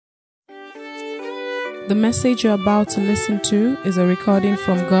The message you're about to listen to is a recording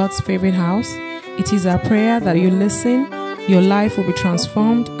from God's favorite house. It is our prayer that you listen, your life will be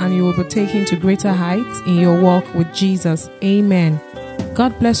transformed, and you will be taken to greater heights in your walk with Jesus. Amen.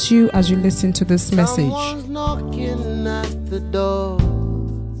 God bless you as you listen to this message. Someone's knocking at the door.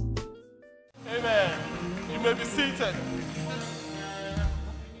 Amen. You may be seated.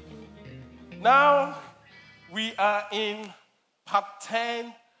 Now, we are in part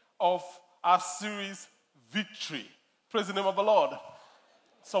 10 of our series, Victory. Praise the name of the Lord.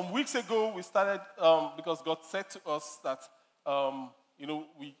 Some weeks ago, we started, because God said to us that,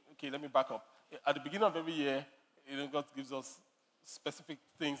 let me back up. At the beginning of every year, God gives us specific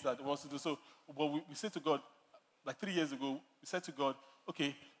things that He wants to do. So, but we said to God, like 3 years ago, we said to God,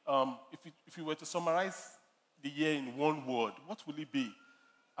 okay, if you were to summarize the year in one word, what will it be?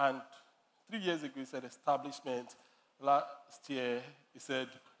 And 3 years ago, He said establishment. Last year, He said,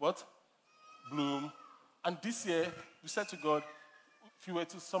 what? Bloom. And this year, we said to God, if you were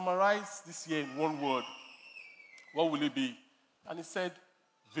to summarize this year in one word, what will it be? And He said,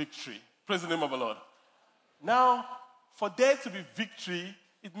 victory. Praise the name of the Lord. Now, for there to be victory,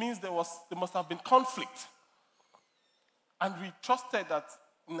 it means there must have been conflict. And we trusted that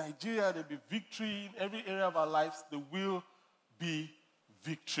in Nigeria, there'll be victory in every area of our lives. There will be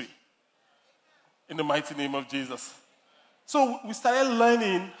victory. In the mighty name of Jesus. So we started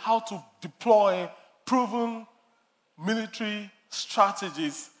learning how to deploy proven military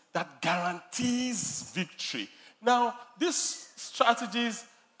strategies that guarantees victory. Now, these strategies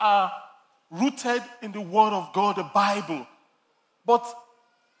are rooted in the Word of God, the Bible. But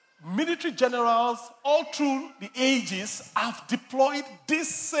military generals all through the ages have deployed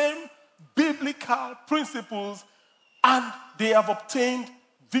these same biblical principles and they have obtained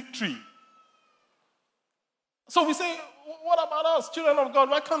victory. So we say, what about us, children of God?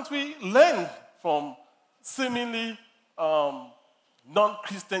 Why can't we learn from seemingly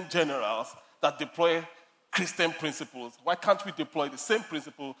non-Christian generals that deploy Christian principles? Why can't we deploy the same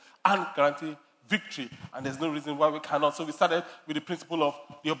principle and guarantee victory? And there's no reason why we cannot. So we started with the principle of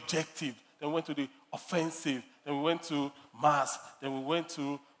the objective. Then we went to the offensive. Then we went to mass. Then we went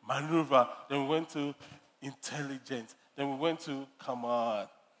to maneuver. Then we went to intelligence. Then we went to command.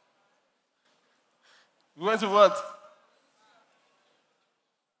 We went to what?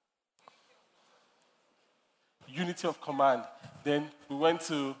 Unity of command. Then we went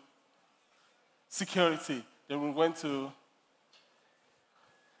to security. Then we went to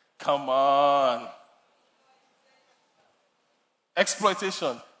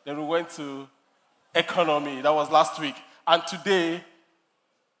exploitation. Then we went to economy. That was last week. And today,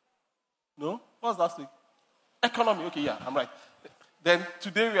 no? What was last week? Economy. Okay, yeah, I'm right. Then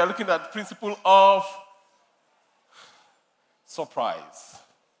today we are looking at the principle of surprise.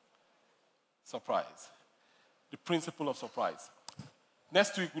 Surprise. The principle of surprise.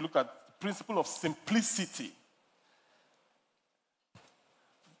 Next week, we look at the principle of simplicity.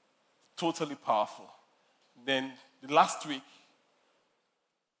 Totally powerful. Then, the last week,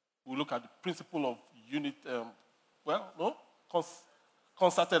 we'll look at the principle of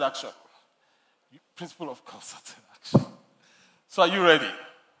concerted action. Principle of concerted action. So, are you ready?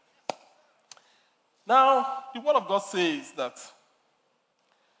 Now, the Word of God says that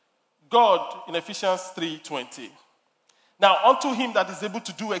God, in Ephesians 3:20, now unto Him that is able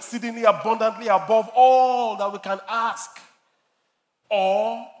to do exceedingly abundantly above all that we can ask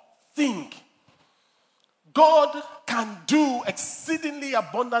or think. God can do exceedingly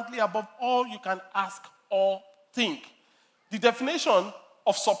abundantly above all you can ask or think. The definition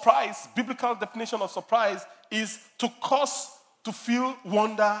of surprise, biblical definition of surprise, is to cause to feel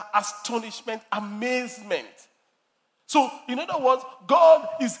wonder, astonishment, amazement. So, in other words, God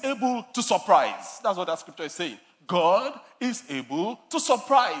is able to surprise. That's what that scripture is saying. God is able to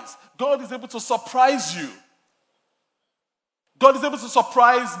surprise. God is able to surprise you. God is able to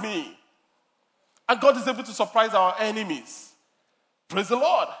surprise me. And God is able to surprise our enemies. Praise the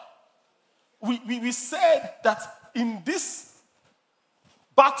Lord. We said that in this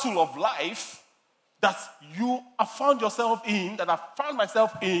battle of life that you have found yourself in, that I found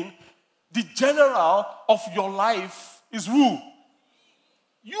myself in, the general of your life is who?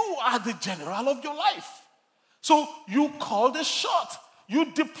 You are the general of your life. So you call the shot. You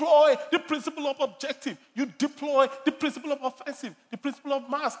deploy the principle of objective. You deploy the principle of offensive, the principle of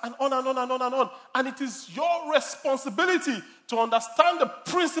mass, and on and on and on and on. And it is your responsibility to understand the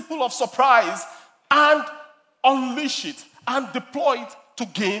principle of surprise and unleash it and deploy it to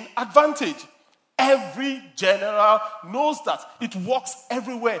gain advantage. Every general knows that it works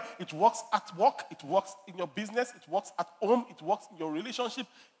everywhere. It works at work, it works in your business, it works at home, it works in your relationship,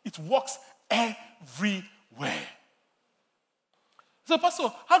 it works everywhere. So,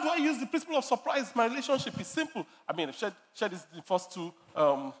 Pastor, how do I use the principle of surprise in my relationship? It's simple. I mean, I've shared this in the first two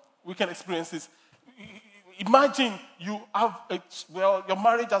weekend experiences. Imagine you have, your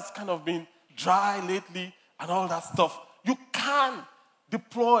marriage has kind of been dry lately and all that stuff. You can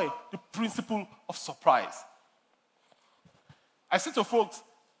deploy the principle of surprise. I say to folks,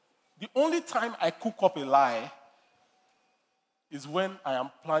 the only time I cook up a lie is when I am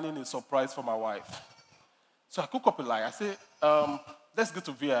planning a surprise for my wife. So I cook up a lie. I say, let's go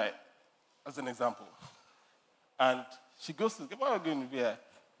to VI, as an example. And she goes to, why are we going to VI?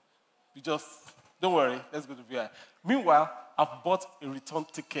 We just, don't worry, let's go to VI. Meanwhile, I've bought a return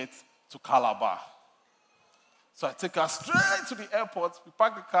ticket to Calabar. So I take her straight to the airport. We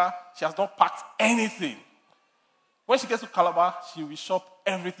park the car. She has not packed anything. When she gets to Calabar, she will shop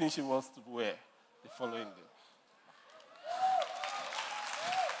everything she wants to wear the following day.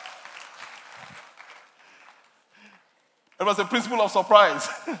 It was a principle of surprise.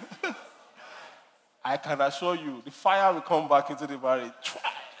 I can assure you, the fire will come back into the marriage.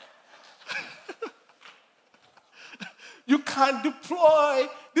 You can deploy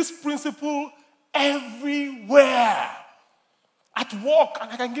this principle everywhere. At work,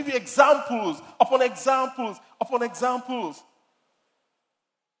 and I can give you examples upon examples upon examples.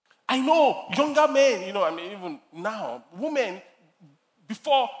 I know younger men, even now, women,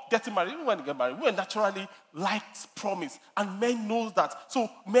 before getting married, even when they get married, women naturally like promise, and men knows that. So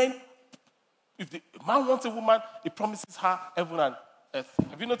men, if the man wants a woman, he promises her heaven and earth.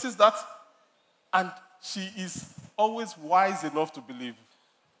 Have you noticed that? And she is always wise enough to believe.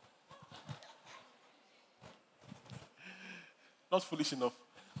 Not foolish enough.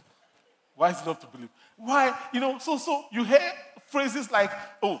 Wise enough to believe. Why? So you hear phrases like,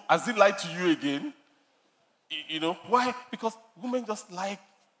 oh, has he lied to you again? Why? Because women just like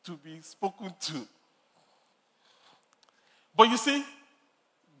to be spoken to. But you see,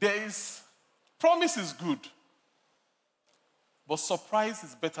 promise is good. But surprise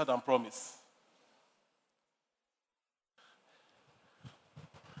is better than promise.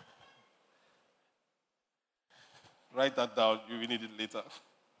 Write that down. You will need it later.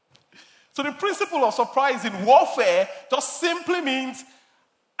 So the principle of surprise in warfare just simply means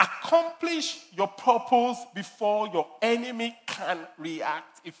accomplish your purpose before your enemy can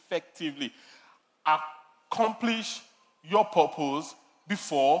react effectively. Accomplish your purpose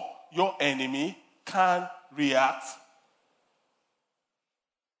before your enemy can react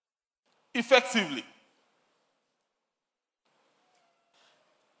effectively.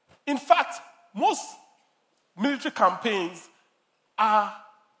 In fact, most military campaigns are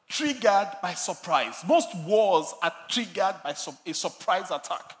triggered by surprise. Most wars are triggered by a surprise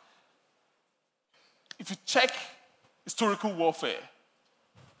attack. If you check historical warfare,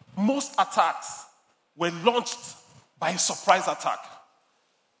 most attacks were launched by a surprise attack.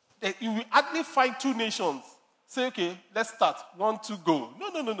 You will hardly find two nations say, okay, let's start. 1, 2, go.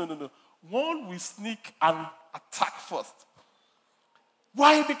 No. One will sneak and attack first.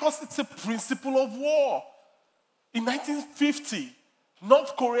 Why? Because it's a principle of war. In 1950,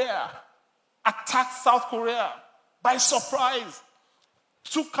 North Korea attacked South Korea by surprise.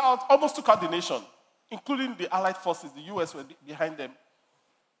 Almost took out the nation, including the Allied forces. The US were behind them.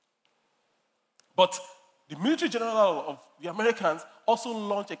 But the military general of the Americans also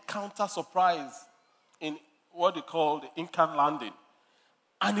launched a counter-surprise in what they call the Incan landing.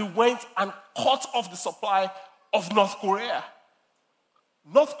 And he went and cut off the supply of North Korea.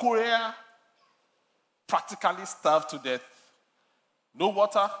 North Korea practically starved to death. No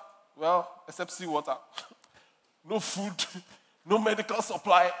water, except seawater. No food, no medical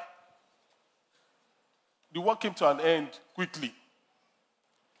supply. The war came to an end quickly.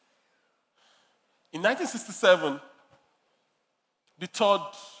 In 1967, the third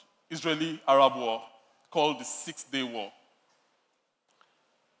Israeli-Arab war, called the Six-Day War,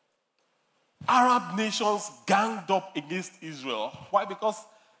 Arab nations ganged up against Israel. Why? Because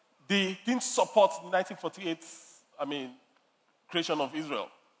they didn't support the 1948, creation of Israel.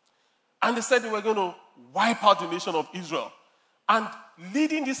 And they said they were going to wipe out the nation of Israel. And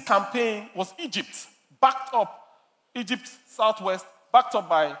leading this campaign was Egypt, Egypt southwest, backed up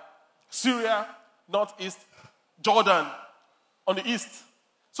by Syria, northeast, Jordan on the east.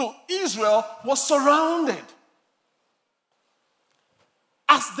 So Israel was surrounded.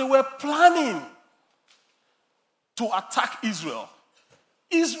 As they were planning to attack Israel,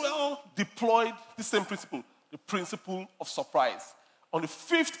 Israel deployed the same principle, the principle of surprise. On the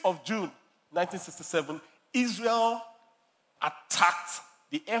 5th of June, 1967, Israel attacked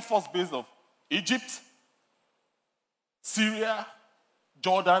the Air Force base of Egypt, Syria,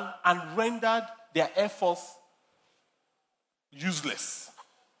 Jordan, and rendered their Air Force useless.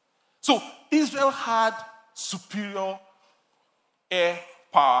 So Israel had superior air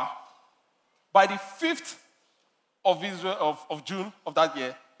power. By the 5th of June of that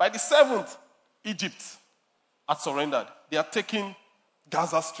year, by the 7th, Egypt had surrendered. They are taking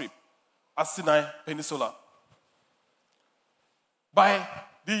Gaza Strip and Sinai Peninsula. By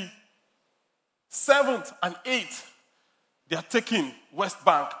the 7th and 8th, they are taking West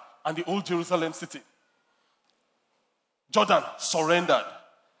Bank and the old Jerusalem city. Jordan surrendered.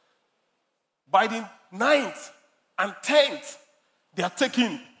 By the 9th and 10th, they are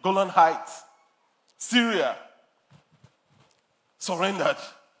taking Golan Heights. Syria surrendered.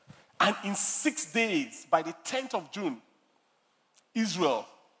 And in 6 days, by the 10th of June, Israel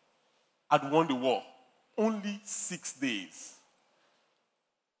had won the war. Only 6 days.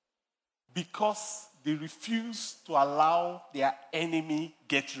 Because they refused to allow their enemy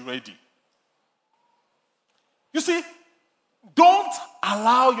get ready. You see, don't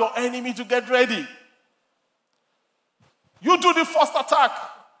allow your enemy to get ready. You do the first attack.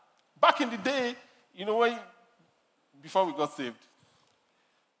 Back in the day, before we got saved,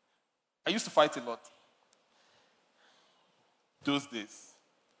 I used to fight a lot. Those days.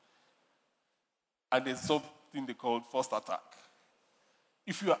 And there's something they called first attack.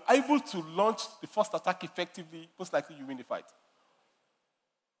 If you are able to launch the first attack effectively, most likely you win the fight.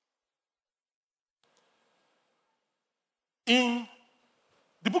 In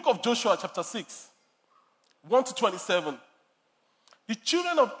the book of Joshua, chapter 6, 1 to 27, the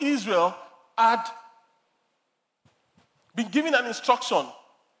children of Israel had been given an instruction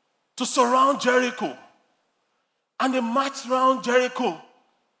to surround Jericho. And they marched around Jericho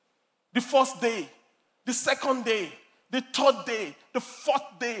the first day, the second day, the third day, the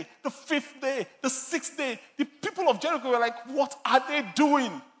fourth day, the fifth day, the sixth day. The people of Jericho were like, what are they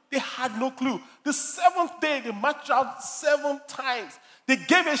doing? They had no clue. The seventh day, they marched out 7 times. They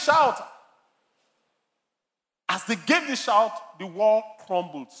gave a shout. As they gave the shout, the wall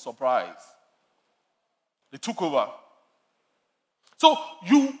crumbled. Surprise. They took over. So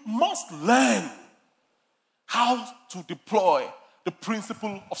you must learn how to deploy the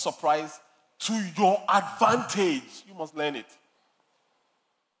principle of surprise to your advantage. You must learn it.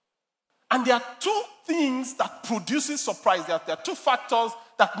 And there are 2 things that produces surprise. There are 2 factors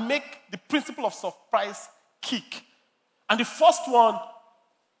that make the principle of surprise kick. And the first one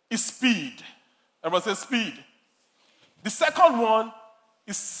is speed. Everyone say speed. The second one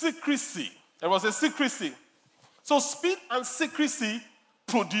is secrecy. Everyone say secrecy. So speed and secrecy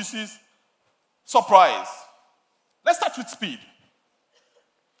produces surprise. Let's start with speed.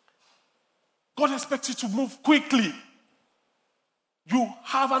 God expects you to move quickly. You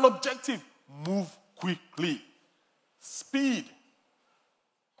have an objective. Move quickly. Speed.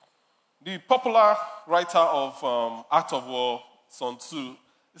 The popular writer of Art of War, Sun Tzu,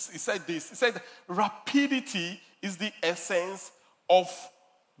 he said this. He said, rapidity is the essence of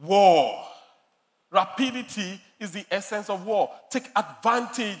war. Rapidity is the essence of war. Take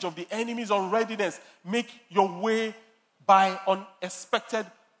advantage of the enemy's unreadiness. Make your way by unexpected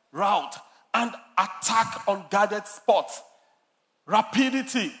route and attack unguarded spots.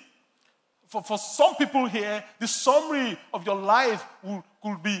 Rapidity. For some people here, the summary of your life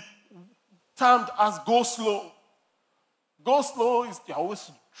could be termed as go slow. Go slow is you're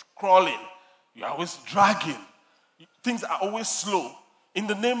always crawling. You're always dragging. Things are always slow. In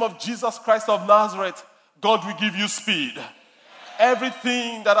the name of Jesus Christ of Nazareth, God will give you speed.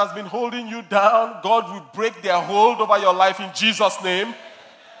 Everything that has been holding you down, God will break their hold over your life in Jesus' name.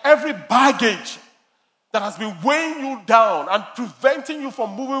 Every baggage that has been weighing you down and preventing you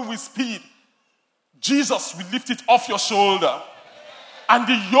from moving with speed, Jesus will lift it off your shoulder. And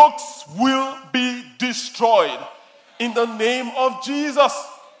the yokes will be destroyed in the name of Jesus.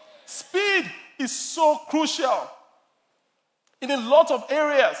 Speed is so crucial in a lot of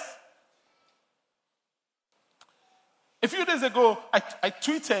areas. A few days ago, I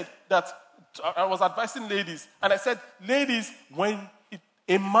tweeted that I was advising ladies, and I said, ladies, when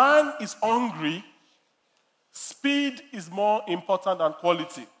a man is hungry, speed is more important than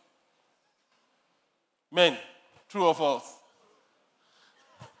quality. Men, true or false?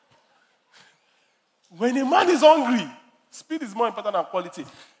 When a man is hungry, speed is more important than quality.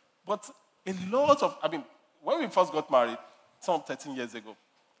 But a lot of, when we first got married, some 13 years ago,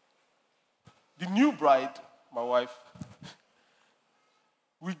 the new bride, my wife,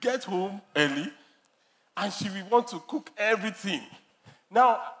 we get home early, and she will want to cook everything.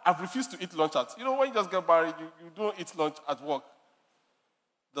 Now, I've refused to eat lunch at. When you just get married, you don't eat lunch at work.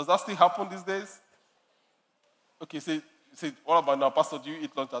 Does that still happen these days? Okay, say, what about now, Pastor? Do you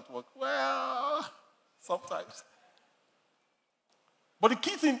eat lunch at work? Well, sometimes. But the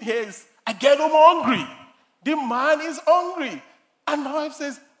key thing here is, I get home hungry. The man is hungry. And my wife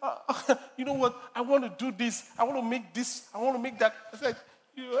says, you know what? I want to do this. I want to make this. I want to make that. I said,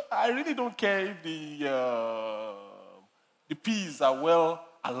 I really don't care if the peas are well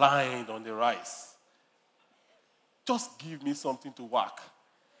aligned on the rice. Just give me something to work.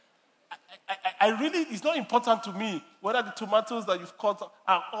 I really, it's not important to me whether the tomatoes that you've cut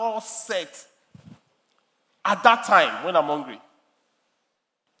are all set at that time when I'm hungry.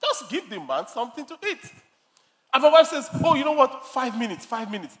 Just give the man something to eat. And my wife says, oh, you know what? 5 minutes.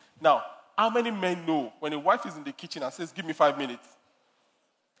 Now, how many men know when a wife is in the kitchen and says, give me 5 minutes?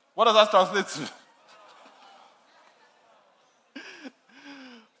 What does that translate to?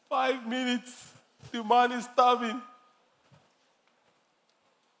 5 minutes. The man is starving.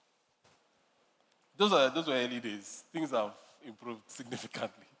 Those were early days. Things have improved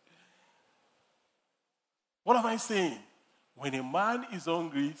significantly. What am I saying? When a man is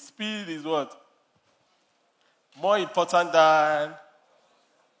hungry, speed is what? More important than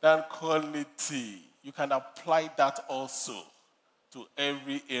quality. You can apply that also to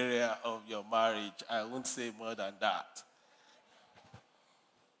every area of your marriage. I won't say more than that.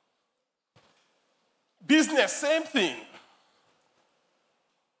 Business, same thing.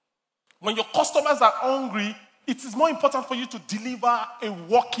 When your customers are hungry, it is more important for you to deliver a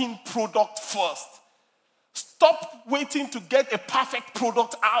working product first. Stop waiting to get a perfect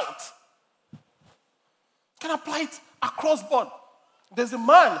product out. You can apply it across board. There's a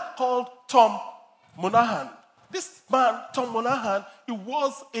man called Tom Monahan. This man, Tom Monahan, he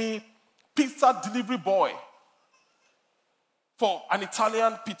was a pizza delivery boy for an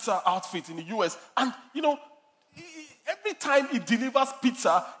Italian pizza outfit in the US. And, every time he delivers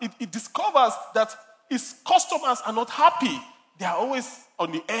pizza, he discovers that his customers are not happy. They are always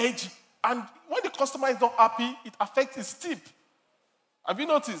on the edge. And when the customer is not happy, it affects his tip. Have you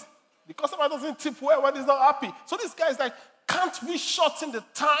noticed? The customer doesn't tip well when he's not happy. So this guy is like, can't we shorten the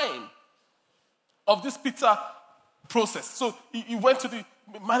time of this pizza process? So he went to the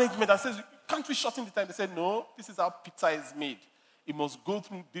management and says, can't we shorten the time? They said, no, this is how pizza is made. It must go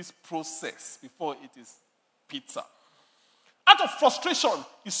through this process before it is pizza. Out of frustration,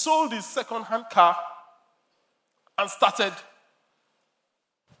 he sold his second-hand car and started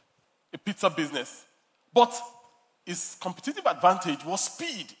a pizza business. But his competitive advantage was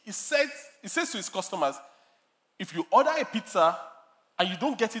speed. He says to his customers, if you order a pizza and you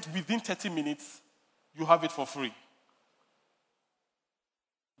don't get it within 30 minutes, you have it for free.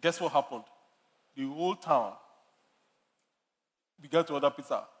 Guess what happened? The whole town began to order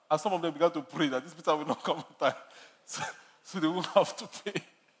pizza. And some of them began to pray that this pizza will not come on time. So they won't have to pay.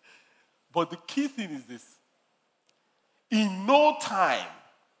 But the key thing is this. In no time,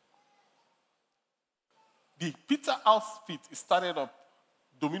 the pizza outfit started up.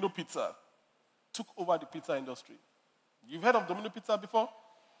 Domino Pizza took over the pizza industry. You've heard of Domino Pizza before?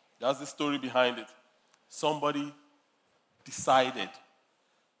 That's the story behind it. Somebody decided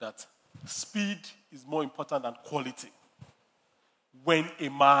that speed is more important than quality. When a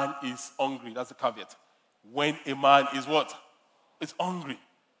man is hungry, that's the caveat. When a man is what? Is hungry.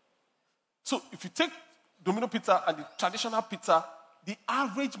 So if you take Domino Pizza and the traditional pizza, the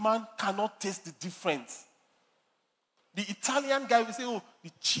average man cannot taste the difference. The Italian guy will say, oh,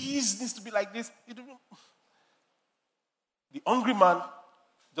 the cheese needs to be like this. The hungry man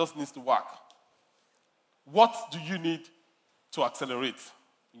just needs to work. What do you need to accelerate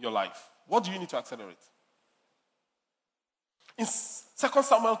in your life? What do you need to accelerate? In 2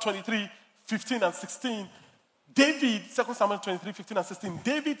 Samuel 23, 15 and 16, David, 2 Samuel 23, 15 and 16,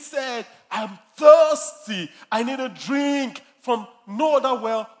 David said, I'm thirsty. I need a drink from no other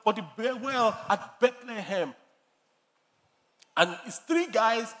well but the well at Bethlehem. And his 3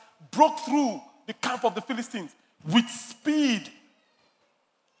 guys broke through the camp of the Philistines with speed.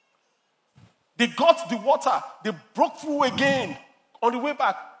 They got the water. They broke through again on the way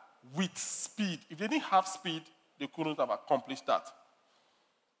back with speed. If they didn't have speed, they couldn't have accomplished that.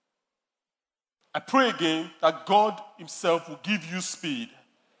 I pray again that God himself will give you speed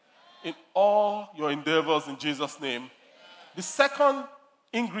in all your endeavors in Jesus' name. The second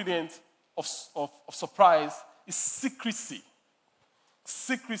ingredient of surprise is secrecy.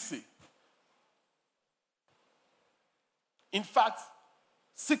 Secrecy. In fact,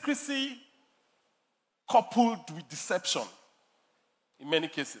 secrecy coupled with deception in many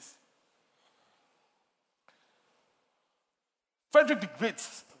cases. 1 Frederick the Great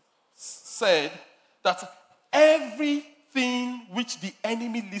said that everything which the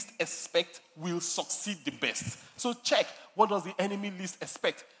enemy least expect will succeed the best. So check, what does the enemy least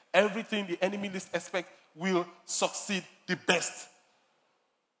expect? Everything the enemy least expect will succeed the best.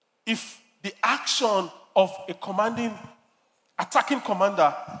 If the action of a attacking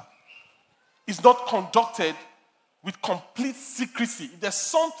commander is not conducted with complete secrecy, if there's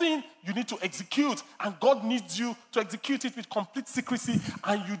something you need to execute and God needs you to execute it with complete secrecy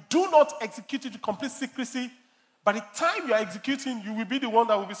and you do not execute it with complete secrecy, by the time you are executing, you will be the one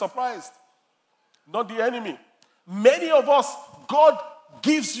that will be surprised, not the enemy. Many of us, God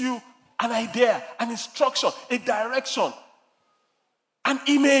gives you an idea, an instruction, a direction, an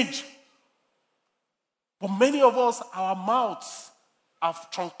image. But many of us, our mouths have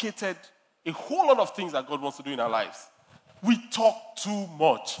truncated a whole lot of things that God wants to do in our lives. We talk too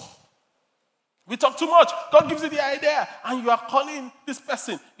much. We talk too much. God gives you the idea, and you are calling this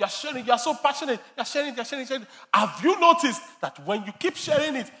person. You are sharing. You are so passionate. You are sharing. Have you noticed that when you keep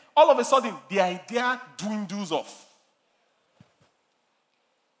sharing it, all of a sudden, the idea dwindles off?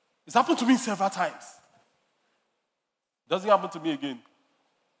 It's happened to me several times. Doesn't happen to me again.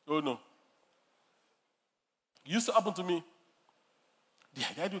 Oh, no. It used to happen to me.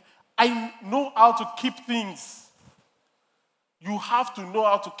 The idea, I know how to keep things. You have to know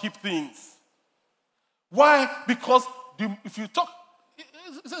how to keep things. Why? Because if you talk, it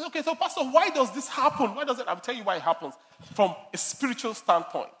says, okay, so Pastor, why does this happen? Why does it? I'll tell you why it happens from a spiritual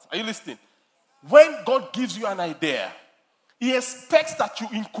standpoint. Are you listening? When God gives you an idea, He expects that you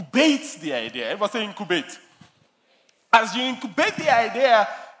incubate the idea. Everybody say incubate. As you incubate the idea,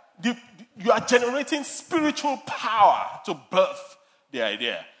 you are generating spiritual power to birth the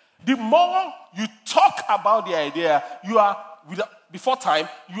idea. The more you talk about the idea, before time,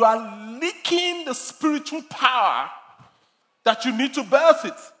 you are leaking the spiritual power that you need to birth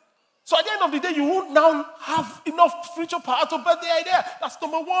it. So at the end of the day, you won't now have enough spiritual power to birth the idea. That's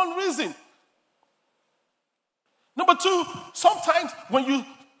number one reason. Number two, sometimes when you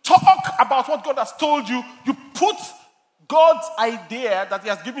talk about what God has told you, you put God's idea that He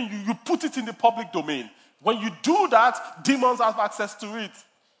has given you, you put it in the public domain. When you do that, demons have access to it.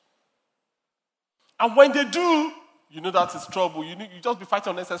 And when they do, you know that it's trouble. You just be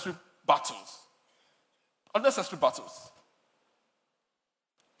fighting unnecessary battles. Unnecessary battles.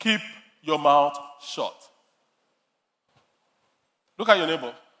 Keep your mouth shut. Look at your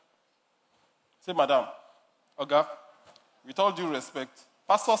neighbor. Say, Madam, Oga, with all due respect,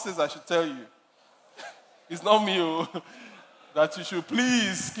 Pastor says I should tell you. It's not me, that you should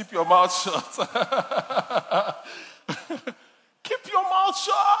please keep your mouth shut. Keep your mouth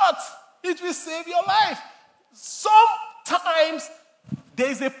shut. It will save your life. Sometimes there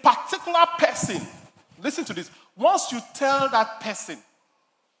is a particular person. Listen to this. Once you tell that person,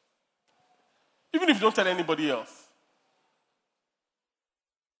 even if you don't tell anybody else,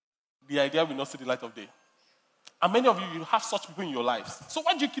 the idea will not see the light of day. And many of you have such people in your lives. So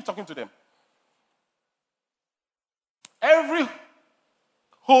why do you keep talking to them? Every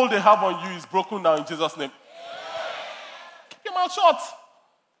hold they have on you is broken now in Jesus' name. Keep your mouth shut.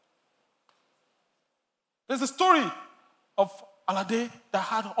 There's a story of Alade that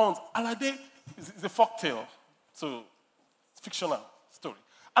had horns. Alade is a folktale, so it's a fictional story.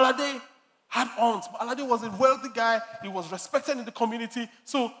 Alade had horns. Alade was a wealthy guy. He was respected in the community,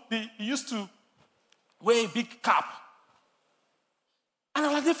 so he used to wear a big cap. And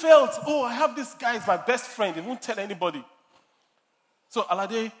Alade felt, I have this guy as my best friend. He won't tell anybody. So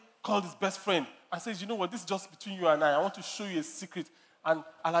Alade called his best friend and says, you know what, this is just between you and I. I want to show you a secret. And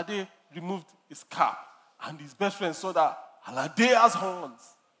Alade removed his cap. And his best friend saw that Alade has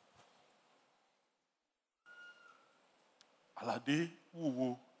horns. Alade,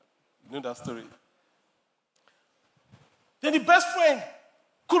 woo-woo. You know that story. Then the best friend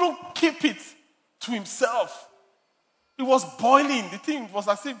couldn't keep it to himself. It was boiling. The thing was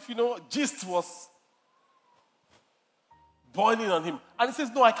as if, gist was boiling on him. And he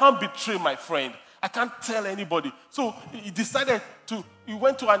says, no, I can't betray my friend. I can't tell anybody. So he decided he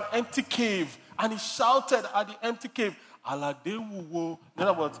went to an empty cave and he shouted at the empty cave, Alade wuwo. In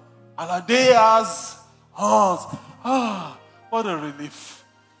other words, Alade has horns. What a relief.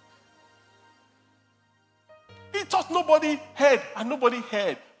 He thought nobody heard and nobody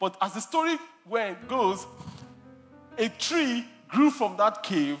heard. But as the story goes, a tree grew from that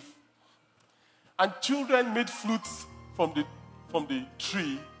cave and children made flutes from the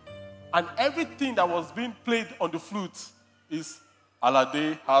tree. And everything that was being played on the flute is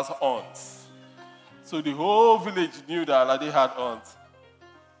Alade has horns. So the whole village knew that Alade had horns.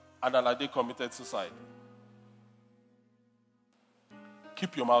 And Alade committed suicide.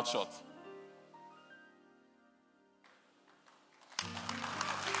 Keep your mouth shut.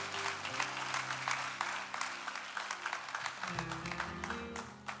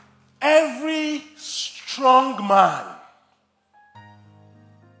 Every strong man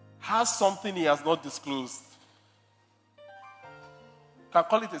has something he has not disclosed. Can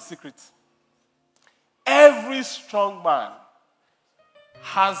call it a secret. Every strong man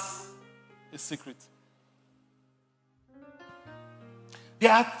has a secret.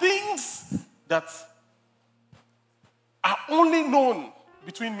 There are things that are only known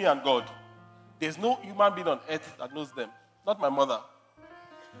between me and God. There's no human being on earth that knows them. Not my mother.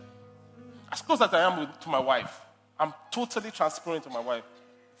 As close as I am to my wife, I'm totally transparent to my wife.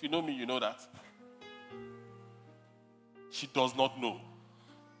 If you know me, you know that. She does not know.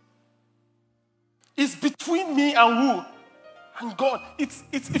 It's between me and who? And God.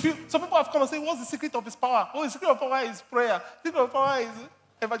 Some people have come and say, what's the secret of his power? Oh, the secret of power is prayer. The secret of power is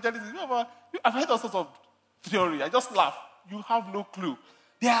evangelism. I've heard all sorts of theory. I just laugh. You have no clue.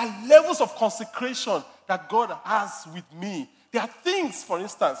 There are levels of consecration that God has with me. There are things, for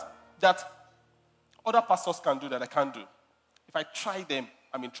instance, that other pastors can do that I can't do. If I try them,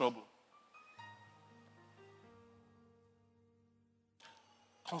 I'm in trouble.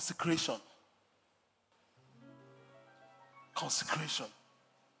 Consecration. Consecration.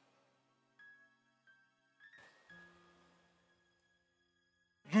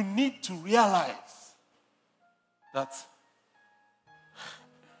 You need to realize that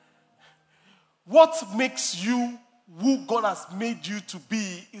what makes you who God has made you to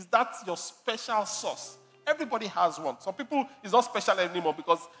be is that your special sauce. Everybody has one. Some people, it's not special anymore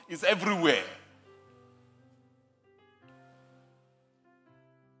because it's everywhere.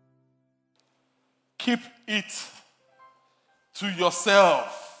 Keep it to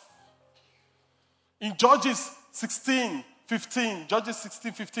yourself. In Judges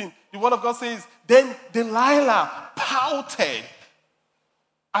 16:15, the word of God says, then Delilah pouted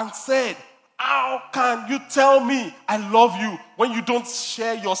and said, how can you tell me I love you when you don't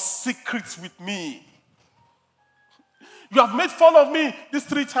share your secrets with me? You have made fun of me these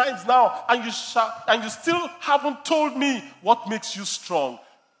 3 times now, and you still haven't told me what makes you strong.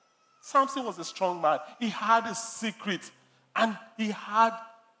 Samson was a strong man. He had a secret, and he had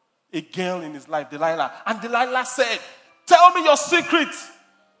a girl in his life, Delilah. And Delilah said, tell me your secret.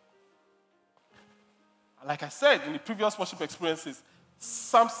 Like I said in the previous worship experiences,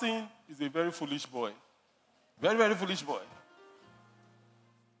 Samson is a very foolish boy. Very, very foolish boy.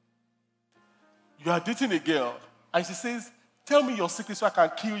 You are dating a girl, and she says, tell me your secret so I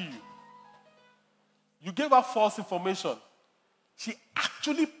can kill you. You gave her false information. She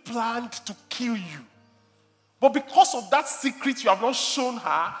actually planned to kill you. But because of that secret you have not shown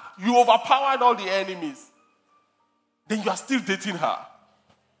her, you overpowered all the enemies. Then you are still dating her.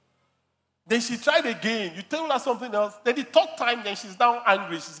 Then she tried again. You tell her something else. Then the 3rd time, then she's now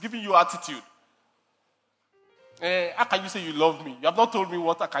angry. She's giving you attitude. How can you say you love me? You have not told me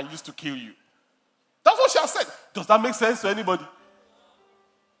what I can use to kill you. That's what she has said. Does that make sense to anybody?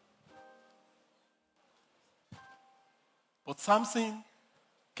 But Samson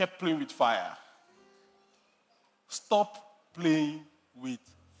kept playing with fire. Stop playing with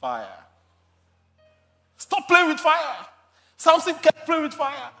fire. Stop playing with fire. Samson kept playing with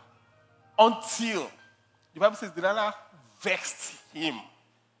fire. Until, the Bible says, Delilah vexed him.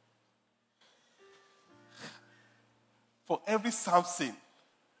 For every Samson,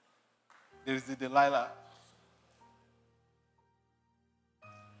 there is a Delilah.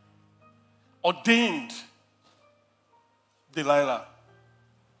 Ordained Delilah.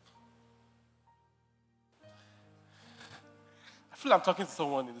 I feel I'm talking to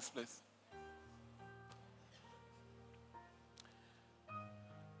someone in this place.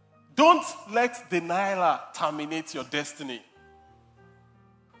 Don't let Delilah terminate your destiny.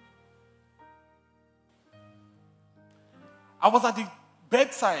 I was at the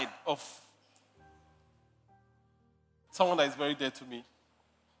bedside of someone that is very dear to me.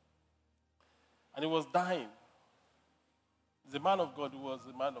 And he was dying. He's a man of God who was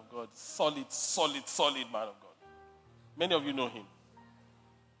a man of God. Solid man of God. Many of you know him.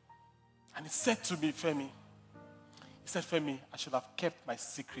 And he said to me, Femi, I should have kept my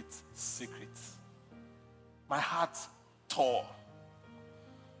secret. My heart tore.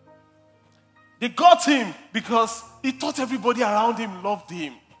 They got him because he thought everybody around him loved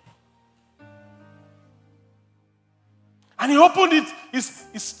him. And he opened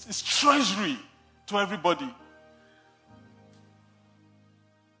his treasury to everybody.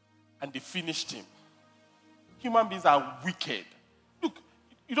 And they finished him. Human beings are wicked. Look,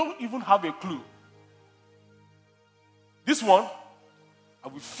 you don't even have a clue. This one, I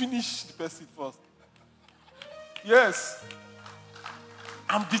will finish the person first. Yes.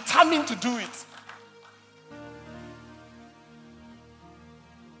 I'm determined to do it.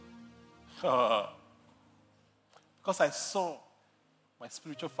 Because I saw my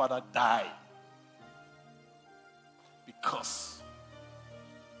spiritual father die. Because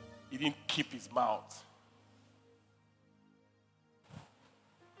he didn't keep his mouth.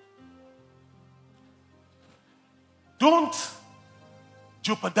 Don't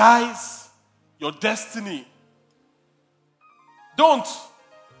jeopardize your destiny. Don't.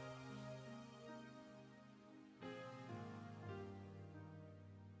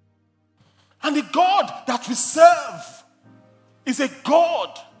 And the God that we serve is a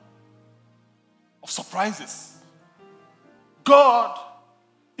God of surprises. God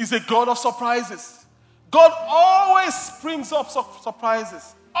is a God of surprises. God always brings up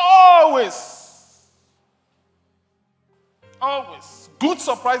surprises. Always. Always. Good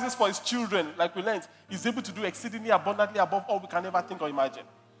surprises for his children, like we learned. He's able to do exceedingly abundantly above all we can ever think or imagine.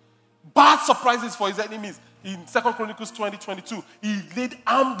 Bad surprises for his enemies. In 2 Chronicles 20:22, he laid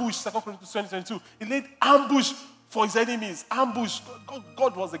ambush. 2 Chronicles 20:22, he laid ambush for his enemies. Ambush.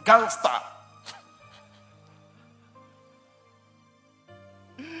 God was a gangster.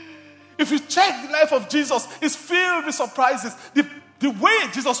 If you check the life of Jesus, it's filled with surprises. The way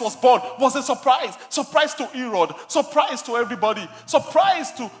Jesus was born was a surprise. Surprise to Herod. Surprise to everybody.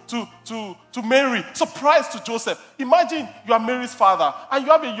 Surprise to Mary. Surprise to Joseph. Imagine you are Mary's father and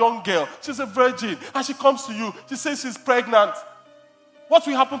you have a young girl. She's a virgin and she comes to you. She says she's pregnant. What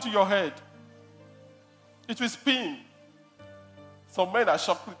will happen to your head? It will spin. Some men are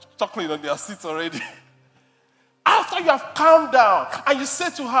chuckling on their seats already. After you have calmed down and you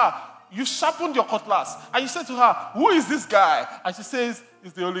say to her, you sharpened your cutlass, and you say to her, who is this guy? And she says,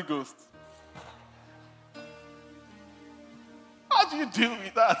 it's the Holy Ghost. How do you deal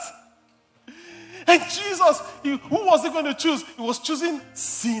with that? And Jesus, who was he going to choose? He was choosing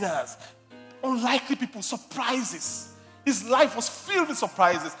sinners, unlikely people, surprises. His life was filled with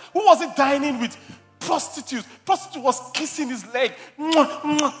surprises. Who was he dining with? Prostitute. Prostitute was kissing his leg.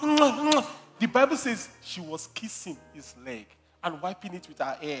 The Bible says she was kissing his leg and wiping it with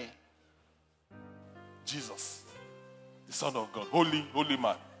her hair. Jesus, the Son of God, holy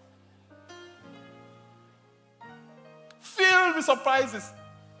man. Filled with surprises.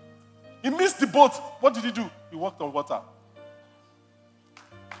 He missed the boat. What did he do? He walked on water.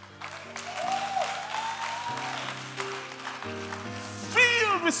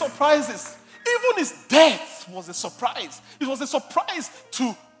 Filled with surprises. Even his death was a surprise. It was a surprise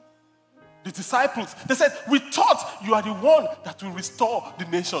to the disciples. They said, we thought you are the one that will restore the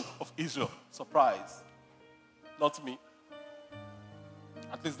nation of Israel. Surprise. Not me.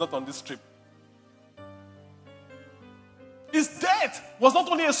 At least not on this trip. His death was not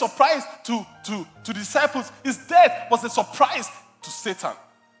only a surprise to the disciples, his death was a surprise to Satan.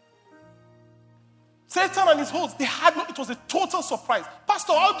 Satan and his hosts, it was a total surprise.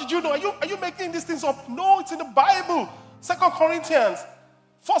 Pastor, how did you know? Are you making these things up? No, it's in the Bible. 1 Corinthians,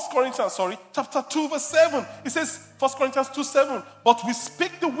 chapter 2, verse 7. It says, 1 Corinthians 2:7. But we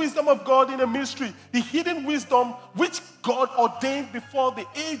speak the wisdom of God in a mystery, the hidden wisdom which God ordained before the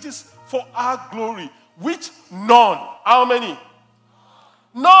ages for our glory, which none, how many?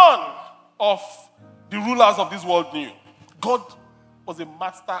 None of the rulers of this world knew. God was a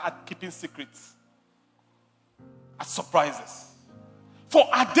master at keeping secrets, at surprises. For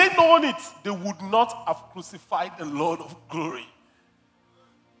had they known it, they would not have crucified the Lord of glory.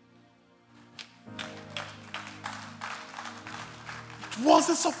 It was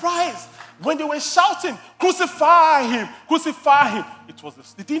a surprise. When they were shouting, crucify him, crucify him.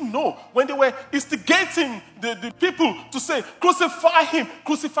 They didn't know. When they were instigating the people to say, crucify him,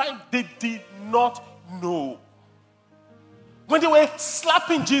 they did not know. When they were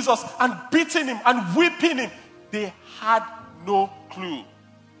slapping Jesus and beating him and whipping him, they had no clue.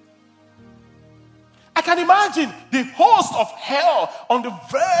 I can imagine the host of hell on the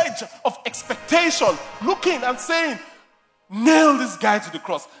verge of expectation, looking and saying, nail this guy to the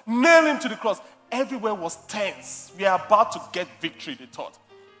cross. Nail him to the cross. Everywhere was tense. We are about to get victory, they thought.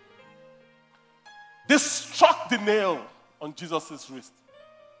 They struck the nail on Jesus' wrist.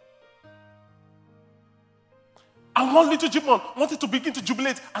 And one little demon wanted to begin to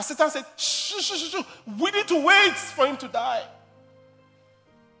jubilate. And Satan said, shh. We need to wait for him to die.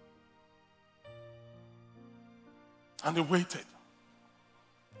 And they waited.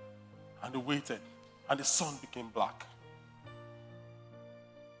 And they waited. And the sun became black.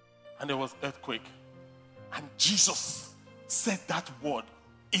 And there was earthquake. And Jesus said that word,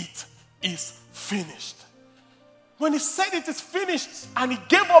 it is finished. when he said it is finished and he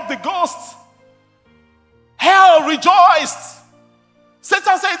gave up the ghost, hell rejoiced.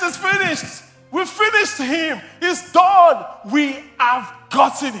 Satan said it is finished. We finished him. It's done. We have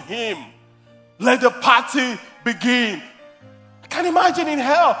gotten him. Let the party begin. I can imagine in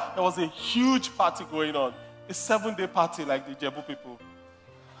hell, there was a huge party going on. A 7-day party like the Jebu people.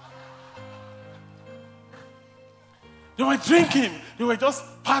 They were drinking. They were just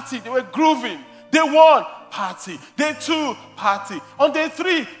partying. They were grooving. Day 1, party. Day 2, party. On day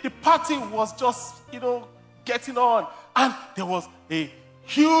 3, the party was just, getting on. And there was a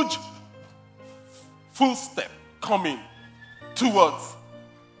huge full step coming towards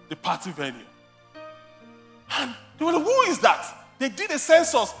the party venue. And they were like, who is that? They did a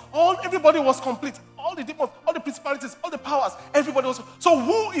census. Everybody was complete. All the demons, all the principalities, all the powers, everybody was. So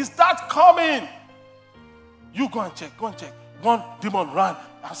who is that coming? You go and check. One demon ran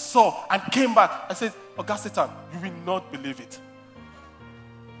and saw and came back and said, "Oh God, Satan, you will not believe it.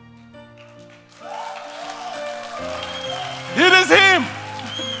 It is him."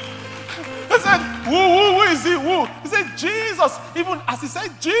 He said, who is he? Who? He said, Jesus. Even as he said,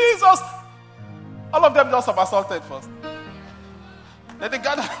 Jesus, all of them just assaulted first. Then they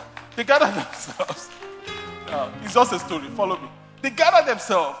gathered themselves. It's just a story. Follow me. They gathered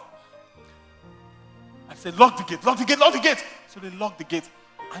themselves. I said, lock the gate, lock the gate, lock the gate. So they locked the gate.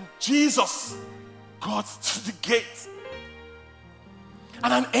 And Jesus got to the gate.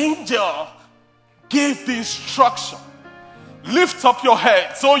 And an angel gave the instruction. Lift up your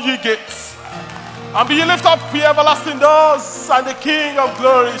heads, O ye gates. And be ye lift up ye everlasting doors, and the King of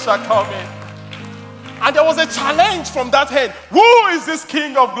glory shall come in. And there was a challenge from that head. Who is this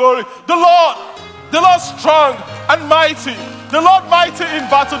King of glory? The Lord strong and mighty. The Lord mighty in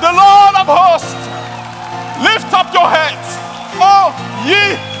battle. The Lord of hosts. Lift up your heads, O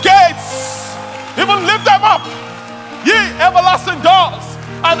ye gates. Even lift them up, ye everlasting doors,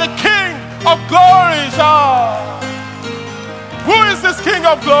 and the King of glory shall. Who is this King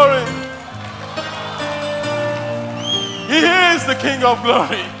of glory? He is the King of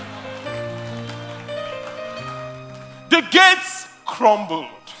glory. The gates crumbled.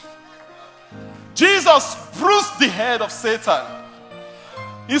 Jesus bruised the head of Satan.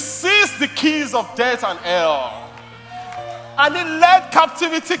 He seized the keys of death and hell. And he led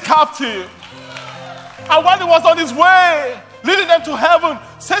captivity captive. And while he was on his way, leading them to heaven,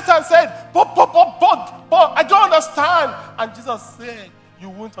 Satan said, but, I don't understand. And Jesus said, you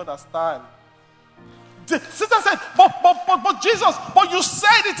won't understand. Satan said, but Jesus, but you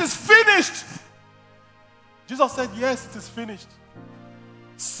said it is finished. Jesus said, yes, it is finished.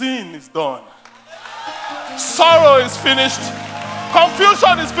 Sin is done. Sorrow is finished.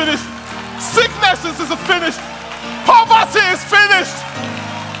 Confusion is finished. Sickness is finished. Poverty is finished.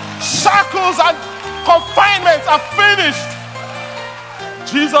 Shackles and confinements are finished.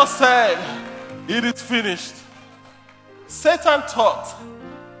 Jesus said, it is finished. Satan thought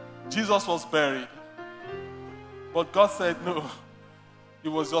Jesus was buried. But God said, no, he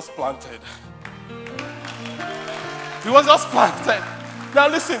was just planted. He was just planted. Now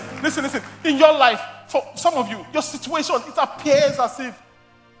listen. In your life, for some of you, your situation, it appears as if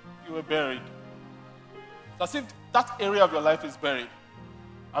you were buried. It's as if that area of your life is buried.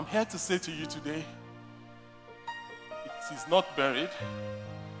 I'm here to say to you today, it is not buried.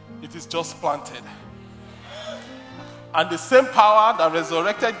 It is just planted. And the same power that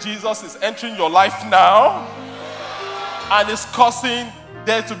resurrected Jesus is entering your life now and is causing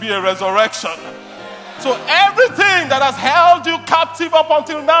there to be a resurrection. So everything that has held you captive up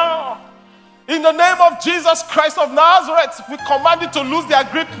until now, in the name of Jesus Christ of Nazareth, we command it to lose their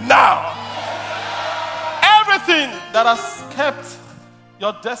grip now. Everything that has kept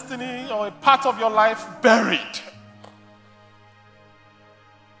your destiny or a part of your life buried,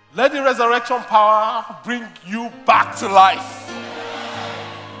 let the resurrection power bring you back to life.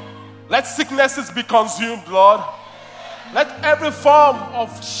 Let sicknesses be consumed, Lord. Let every form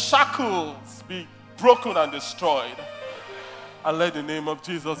of shackles be broken and destroyed. And let the name of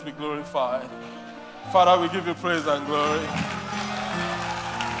Jesus be glorified. Father, we give you praise and glory.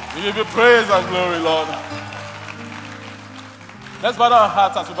 We give you praise and glory, Lord. Let's bow our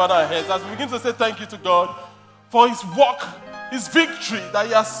hearts as we bow our heads, as we begin to say thank you to God for his work, his victory that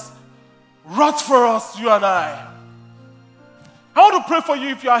he has wrought for us, you and I. I want to pray for you.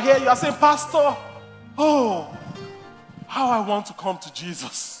 If you are here, you are saying, Pastor, oh, how I want to come to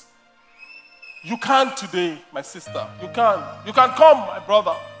Jesus. You can today, my sister. You can. You can come, my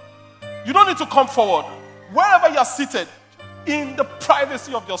brother. You don't need to come forward. Wherever you are seated, in the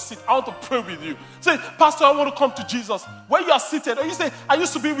privacy of your seat, I want to pray with you. Say, Pastor, I want to come to Jesus. Where you are seated, or you say, I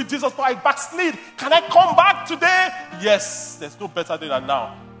used to be with Jesus, but I backslid. Can I come back today? Yes, there's no better day than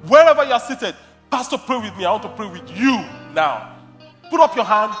now. Wherever you are seated, Pastor, pray with me. I want to pray with you now. Put up your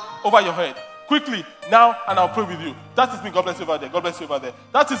hand over your head. Quickly, now, and I'll pray with you. That is me. God bless you over there. God bless you over there.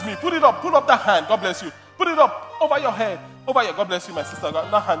 That is me. Put it up. Put up that hand. God bless you. Put it up over your head. Over here. God bless you, my sister. Got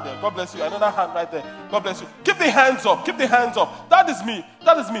another hand there. God bless you. Another hand right there. God bless you. Keep the hands up. Keep the hands up. That is me.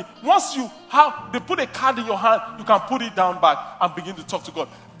 That is me. Once they put a card in your hand, you can put it down back and begin to talk to God.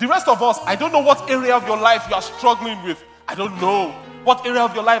 The rest of us, I don't know what area of your life you are struggling with. I don't know what area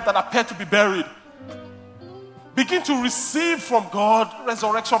of your life that appear to be buried. Begin to receive from God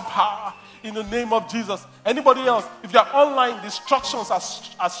resurrection power in the name of Jesus. Anybody else? If you are online, the instructions are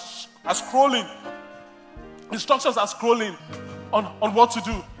scrolling. Instructions are scrolling on what to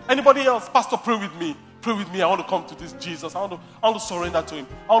do. Anybody else? Pastor, pray with me. Pray with me. I want to come to this Jesus. I want to surrender to him.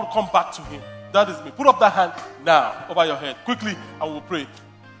 I want to come back to him. That is me. Put up that hand now over your head. Quickly, I will pray.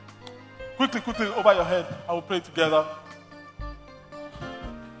 Quickly over your head. I will pray together.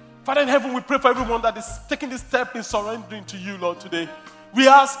 Father in heaven, we pray for everyone that is taking this step in surrendering to you, Lord, today. We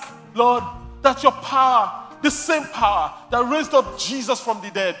ask, Lord, that your power, the same power that raised up Jesus from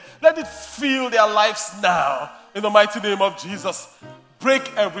the dead, let it fill their lives now. In the mighty name of Jesus.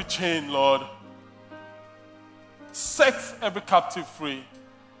 Break every chain, Lord. Set every captive free.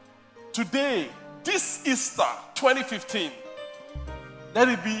 Today, this Easter 2015, let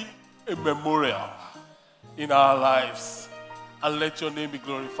it be a memorial in our lives. And let your name be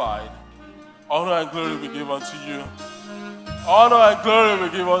glorified. Honor and glory we give unto you. Honor and glory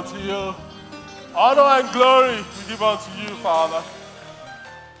we give unto you. Honor and glory we give unto you, Father.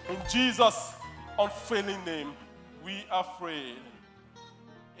 In Jesus' unfailing name, we are prayed.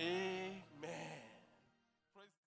 Amen.